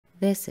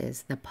This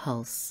is the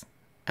pulse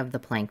of the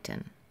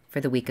plankton for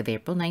the week of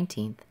April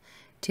 19th,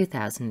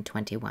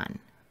 2021,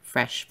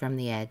 fresh from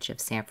the edge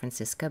of San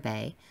Francisco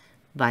Bay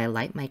via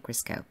light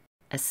microscope,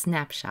 a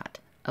snapshot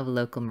of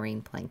local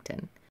marine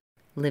plankton,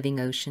 living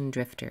ocean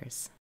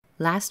drifters.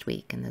 Last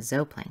week in the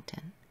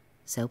zooplankton.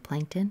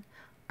 Zooplankton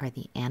are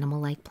the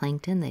animal-like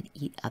plankton that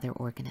eat other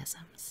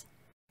organisms.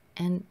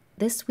 And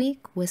this week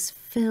was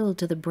filled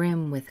to the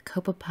brim with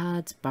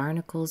copepods,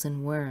 barnacles,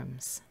 and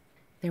worms.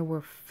 There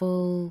were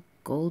full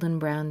golden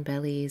brown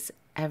bellies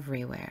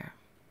everywhere.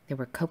 There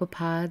were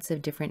copepods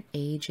of different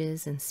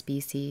ages and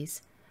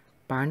species,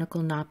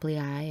 barnacle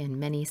nauplii in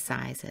many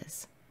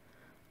sizes.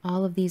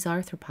 All of these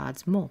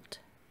arthropods molt,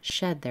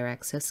 shed their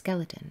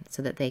exoskeleton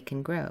so that they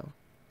can grow.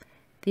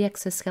 The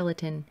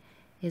exoskeleton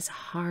is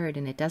hard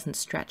and it doesn't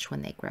stretch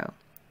when they grow,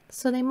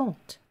 so they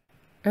molt.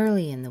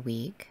 Early in the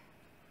week,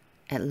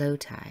 at low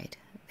tide,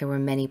 there were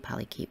many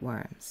polychaete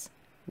worms,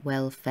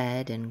 well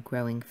fed and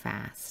growing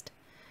fast.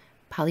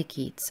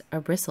 Polychaetes are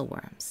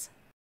bristleworms.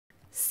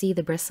 See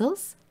the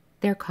bristles?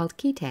 They're called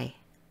chaetae.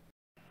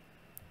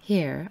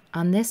 Here,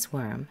 on this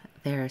worm,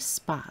 there are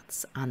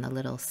spots on the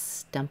little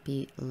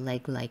stumpy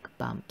leg-like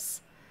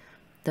bumps.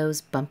 Those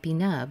bumpy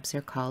nubs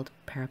are called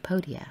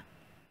parapodia.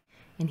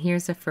 And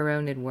here's a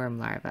phoronid worm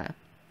larva.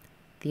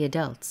 The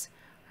adults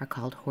are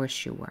called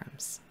horseshoe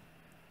worms.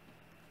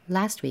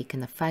 Last week in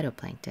the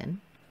phytoplankton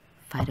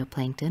are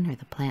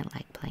the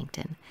plant-like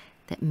plankton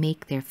that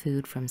make their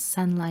food from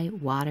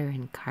sunlight, water,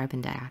 and carbon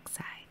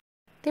dioxide.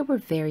 There were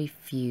very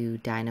few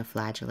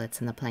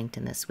dinoflagellates in the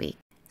plankton this week.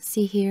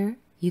 See here?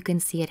 You can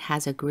see it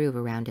has a groove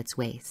around its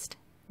waist.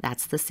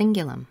 That's the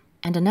cingulum.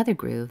 And another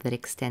groove that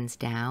extends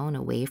down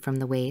away from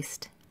the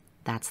waist.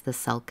 That's the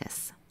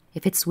sulcus.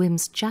 If it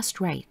swims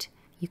just right,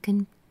 you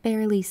can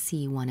barely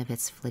see one of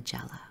its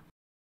flagella.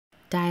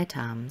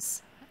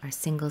 Diatoms are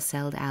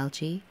single-celled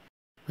algae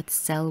with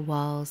cell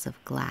walls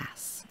of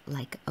glass,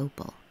 like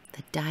opal.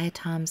 The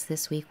diatoms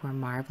this week were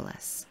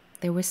marvelous.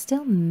 There were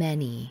still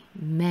many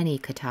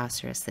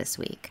Chaetoceros this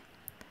week.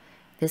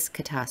 This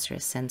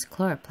Chaetoceros sends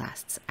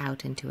chloroplasts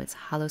out into its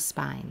hollow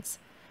spines.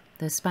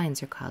 Those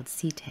spines are called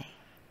setae.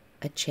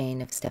 A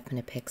chain of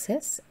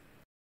Stephanopixis,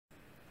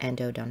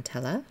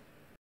 Endodontella,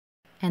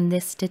 and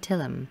this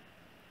Datylum.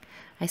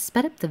 I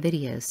sped up the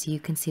video so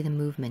you can see the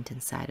movement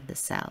inside of the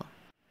cell.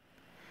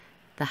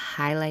 The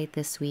highlight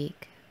this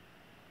week,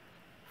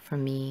 for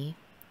me,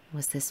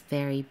 was this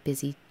very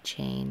busy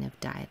chain of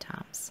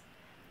diatoms,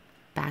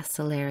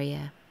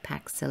 Basilaria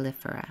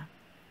paxillifera.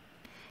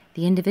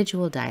 The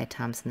individual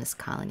diatoms in this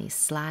colony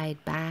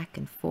slide back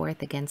and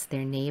forth against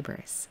their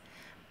neighbors.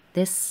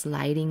 This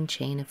sliding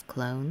chain of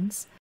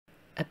clones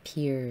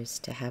appears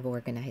to have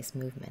organized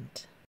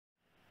movement.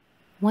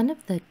 One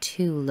of the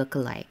two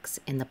lookalikes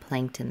in the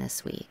plankton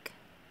this week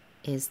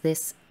is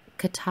this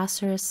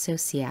Chaetoceros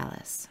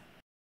socialis,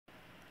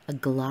 a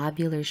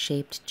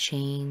globular-shaped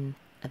chain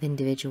of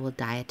individual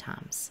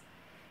diatoms,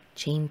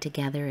 chained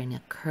together in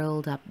a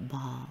curled-up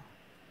ball.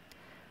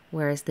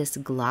 Whereas this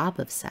glob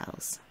of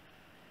cells,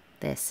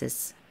 this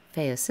is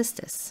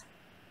Phaeocystis.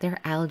 They're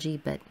algae,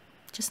 but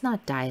just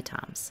not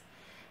diatoms.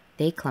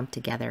 They clump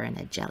together in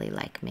a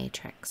jelly-like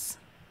matrix.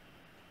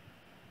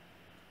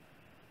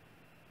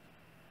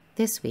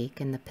 This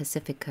week in the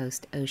Pacific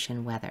Coast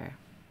ocean weather,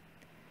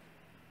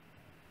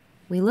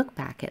 we look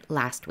back at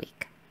last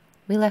week.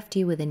 We left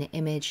you with an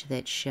image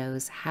that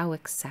shows how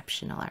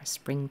exceptional our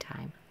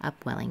springtime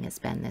upwelling has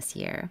been this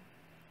year.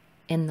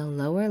 In the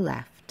lower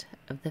left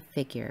of the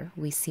figure,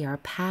 we see our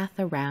path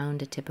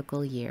around a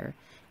typical year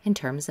in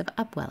terms of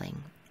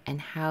upwelling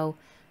and how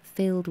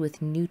filled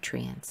with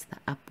nutrients the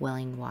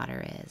upwelling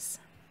water is.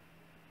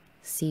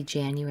 See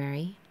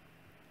January,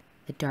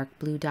 the dark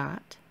blue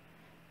dot,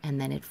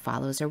 and then it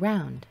follows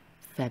around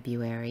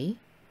February,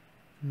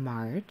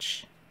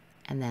 March,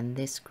 and then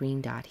this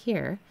green dot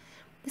here.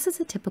 This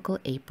is a typical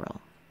April.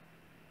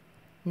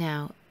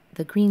 Now,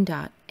 the green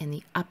dot in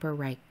the upper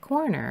right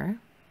corner,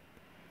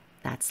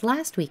 that's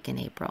last week in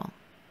April.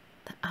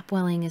 The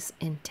upwelling is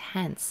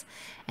intense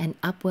and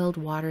upwelled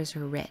waters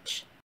are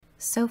rich.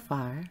 So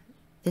far,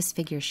 this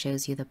figure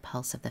shows you the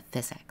pulse of the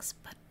physics,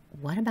 but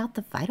what about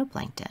the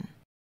phytoplankton?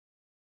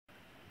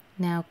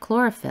 Now,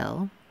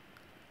 chlorophyll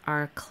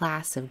are a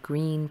class of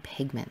green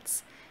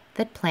pigments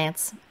that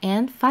plants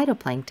and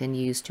phytoplankton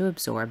use to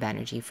absorb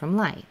energy from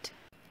light.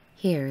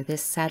 Here,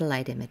 this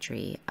satellite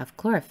imagery of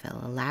chlorophyll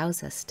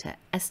allows us to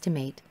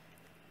estimate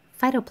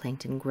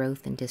phytoplankton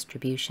growth and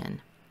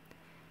distribution.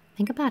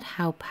 Think about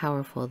how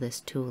powerful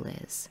this tool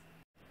is.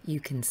 You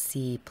can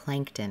see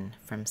plankton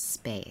from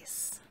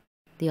space.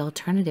 The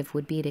alternative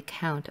would be to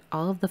count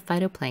all of the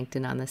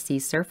phytoplankton on the sea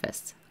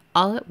surface,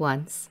 all at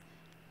once,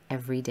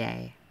 every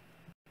day.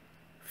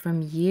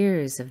 From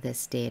years of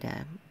this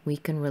data, we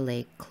can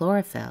relate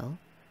chlorophyll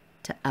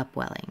to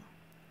upwelling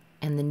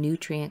and the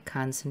nutrient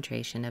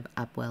concentration of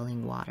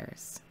upwelling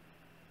waters.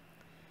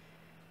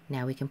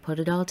 Now we can put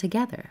it all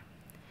together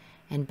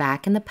and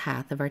back in the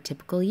path of our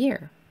typical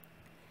year.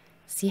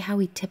 See how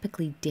we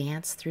typically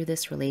dance through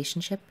this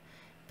relationship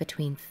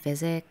between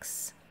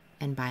physics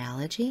and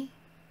biology?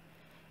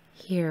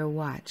 here,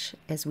 watch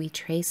as we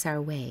trace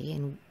our way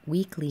in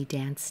weekly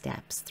dance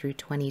steps through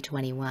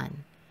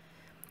 2021.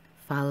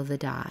 Follow the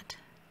dot,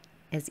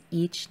 as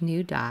each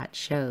new dot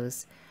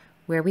shows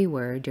where we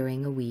were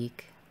during a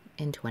week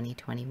in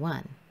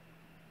 2021.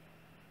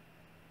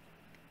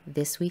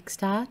 This week's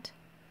dot,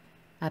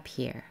 up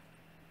here.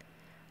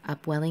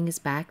 Upwelling is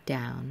back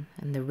down,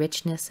 and the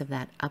richness of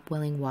that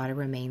upwelling water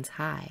remains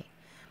high.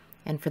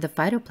 And for the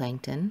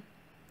phytoplankton,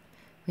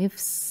 we've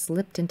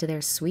slipped into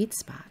their sweet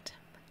spot.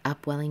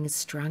 Upwelling is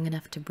strong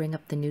enough to bring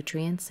up the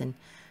nutrients and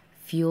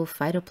fuel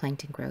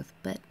phytoplankton growth,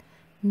 but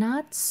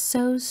not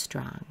so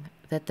strong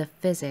that the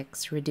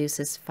physics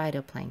reduces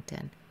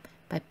phytoplankton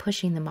by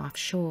pushing them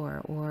offshore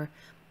or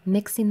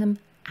mixing them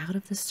out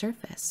of the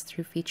surface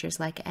through features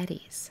like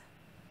eddies.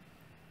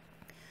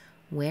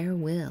 Where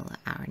will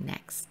our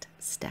next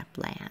step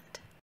land?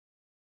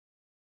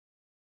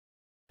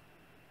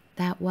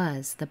 That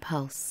was the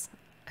pulse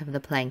of the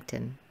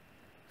plankton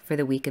for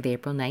the week of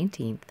April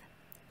 19th,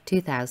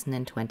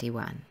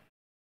 2021.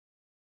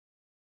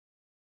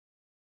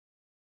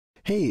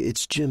 Hey,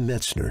 it's Jim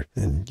Metzner,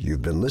 and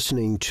you've been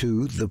listening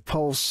to The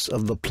Pulse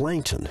of the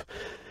Plankton.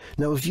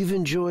 Now, if you've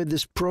enjoyed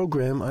this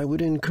program, I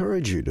would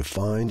encourage you to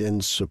find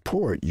and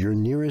support your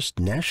nearest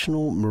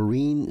national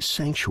marine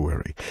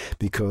sanctuary,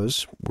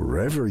 because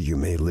wherever you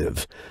may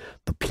live,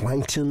 the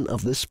plankton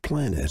of this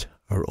planet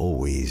are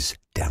always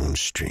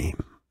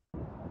downstream.